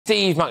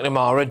Steve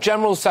McNamara,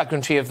 General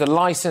Secretary of the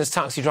Licensed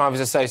Taxi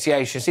Drivers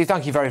Association. Steve,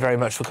 thank you very, very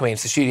much for coming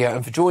into the studio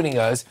and for joining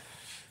us.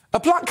 Are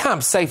black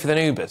cabs safer than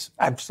Ubers?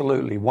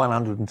 Absolutely,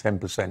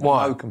 110%.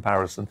 Why? No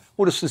comparison.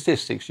 Well, the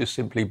statistics just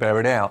simply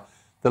bear it out.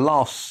 The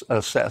last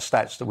set of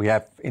stats that we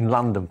have in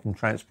London from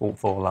Transport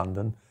for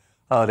London,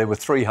 there were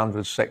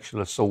 300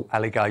 sexual assault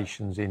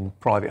allegations in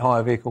private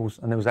hire vehicles,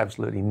 and there was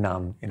absolutely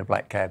none in a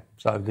black cab.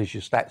 So there's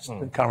your stats,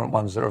 the current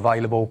ones that are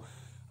available.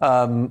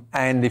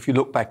 And if you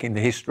look back into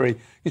history,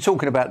 you're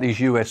talking about these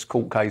US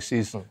court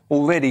cases.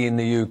 Already in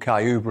the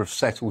UK, Uber have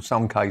settled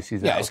some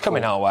cases. Yeah, it's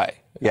coming our way.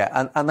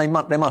 Yeah, and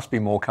there must be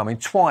more coming.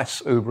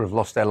 Twice Uber have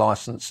lost their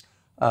licence.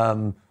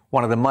 One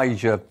of the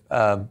major,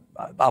 other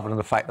than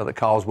the fact that the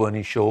cars weren't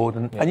insured.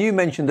 And you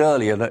mentioned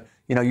earlier that,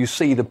 you know, you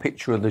see the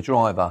picture of the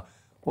driver.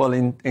 Well,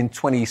 in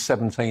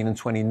 2017 and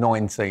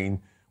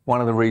 2019, one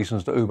of the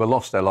reasons that Uber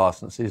lost their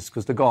licence is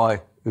because the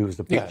guy who was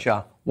the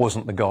picture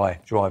wasn't the guy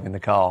driving the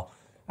car.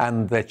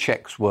 And their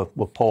checks were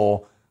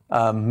poor,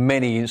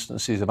 many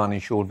instances of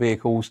uninsured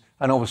vehicles,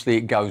 and obviously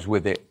it goes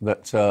with it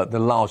that the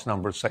large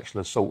number of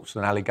sexual assaults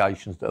and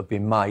allegations that have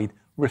been made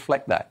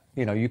reflect that.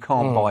 You know, you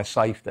can't buy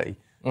safety.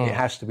 It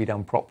has to be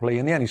done properly,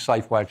 and the only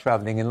safe way of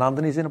travelling in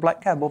London is in a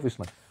black cab,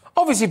 obviously.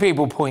 Obviously,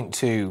 people point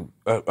to,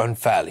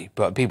 unfairly,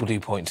 but people do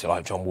point to,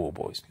 like, John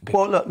Warboys.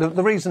 Well, look,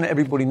 the reason that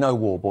everybody know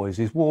Warboys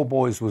is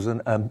Warboys was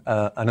an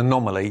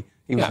anomaly.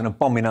 He was an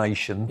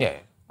abomination. Yeah.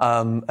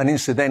 And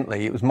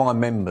incidentally, it was my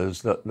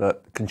members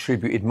that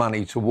contributed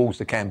money towards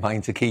the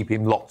campaign to keep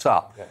him locked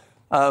up.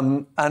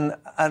 Yeah.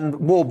 And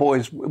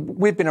Warboys,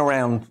 we've been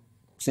around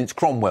since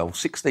Cromwell,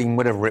 16,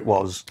 whatever it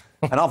was.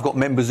 And I've got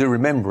members who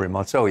remember him,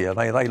 I tell you.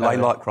 They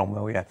like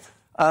Cromwell, yeah.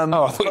 I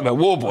thought you meant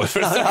Warboys for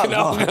a second.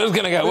 I was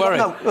going to get worried.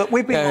 No, look,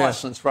 we've been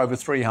licensed for over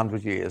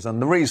 300 years,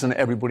 and the reason that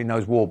everybody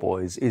knows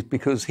Warboys is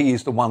because he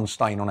is the one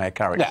stain on our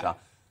character.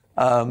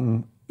 Yeah.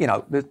 You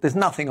know, there's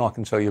nothing I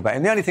can tell you about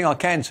him. The only thing I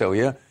can tell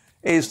you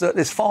is that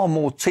there's far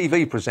more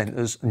TV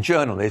presenters and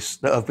journalists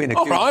that have been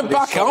accused of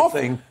this sort of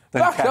thing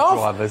than cab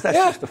drivers. That's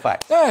just a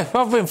fact. Yeah,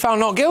 I've been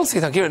found not guilty,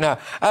 thank you. No.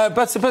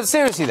 But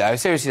seriously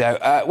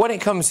though, when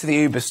it comes to the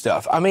Uber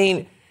stuff, I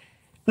mean,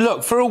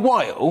 look, for a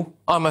while,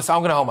 I'm going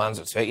to hold my hands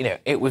up to it, you know,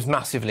 it was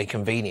massively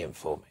convenient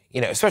for me.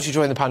 You know, especially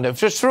during the pandemic.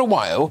 Just for a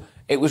while,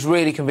 it was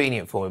really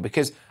convenient for me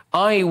because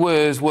I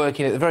was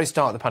working at the very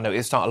start of the pandemic, at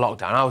the start of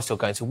lockdown, I was still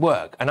going to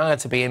work, and I had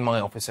to be in my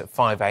office at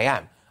 5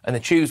 a.m, and the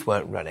tubes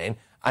weren't running.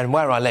 And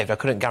where I lived, I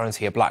couldn't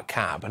guarantee a black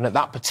cab. And at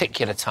that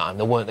particular time,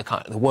 there weren't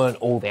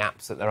all the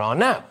apps that there are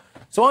now.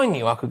 So I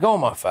knew I could go on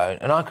my phone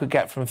and I could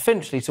get from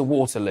Finchley to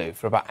Waterloo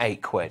for about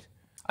 £8.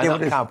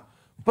 And that cab.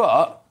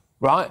 But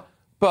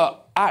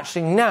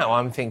actually now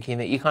I'm thinking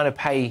that you kind of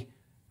pay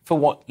for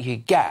what you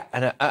get.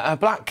 And a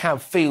black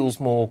cab feels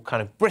more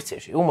kind of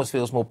British. It almost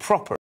feels more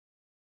proper.